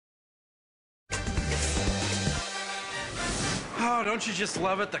Oh, don't you just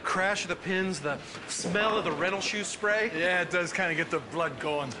love it? The crash of the pins, the smell of the rental shoe spray. Yeah, it does kind of get the blood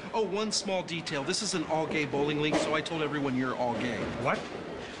going. Oh, one small detail. This is an all-gay bowling league, so I told everyone you're all gay. What?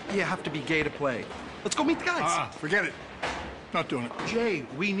 You have to be gay to play. Let's go meet the guys. Forget it. Not doing it. Jay,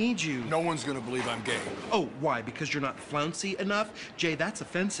 we need you. No one's gonna believe I'm gay. Oh, why? Because you're not flouncy enough? Jay, that's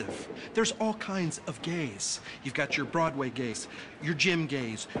offensive. There's all kinds of gays. You've got your Broadway gays, your gym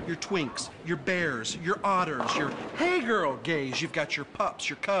gays, your twinks, your bears, your otters, your hey girl gays. You've got your pups,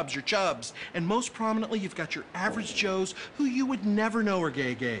 your cubs, your chubs. And most prominently, you've got your average Joes who you would never know are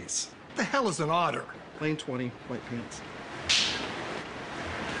gay gays. What the hell is an otter? Lane 20, white pants.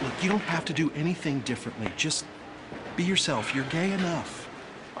 Look, you don't have to do anything differently. Just be yourself. You're gay enough.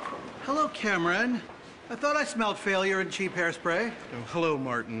 Hello, Cameron. I thought I smelled failure and cheap hairspray. Oh, hello,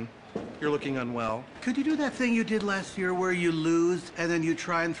 Martin. You're looking unwell. Could you do that thing you did last year where you lose and then you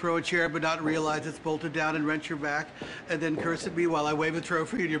try and throw a chair but not realize it's bolted down and wrench your back and then curse at me while I wave a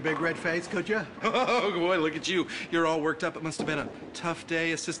trophy in your big red face, could you? Oh, boy, look at you. You're all worked up. It must have been a tough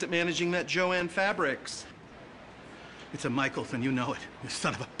day assistant managing that Joanne Fabrics. It's a Michaels and you know it, you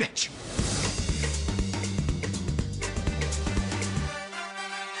son of a bitch.